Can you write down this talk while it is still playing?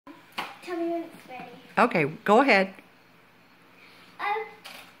Tell me when it's ready. Okay, go ahead.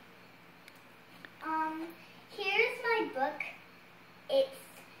 Here's my book. It's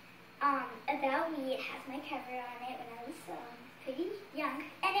about me. It has my cover on it when I was pretty young.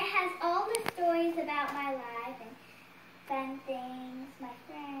 And it has all the stories about my life and fun things, my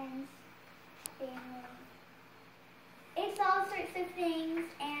friends, family. It's all sorts of things.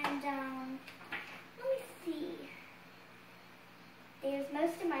 And let me see. There's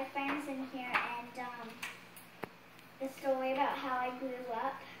most of my friends in here and the story about how I grew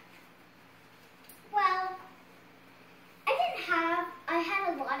up. Well, I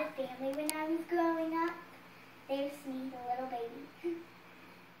had a lot of family when I was growing up. There's me, the little baby.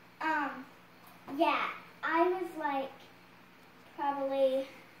 Yeah, I was like probably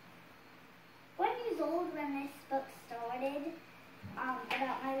 1 years old when this book started,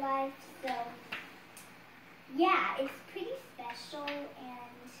 about my life. So, yeah, it's pretty special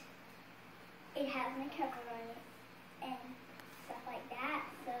and it has my cover on it and stuff like that.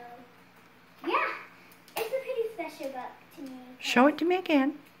 So, yeah, it's a pretty special book to me. Show it to me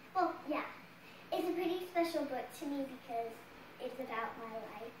again. Well, yeah, it's a pretty special book to me because it's about my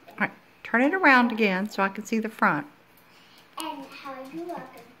life. All right, turn it around again so I can see the front. And how I grew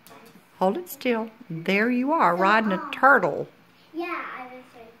up and fun. Hold it still. There you are, riding a turtle. Yeah, I was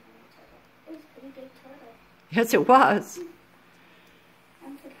riding a turtle. It was a pretty big turtle. Yes, it was.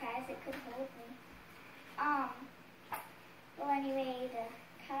 I'm surprised it could hold me. Well, anyway, the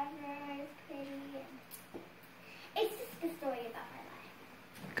cover is pretty. And it's just a story about my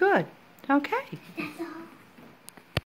life. Good. Okay.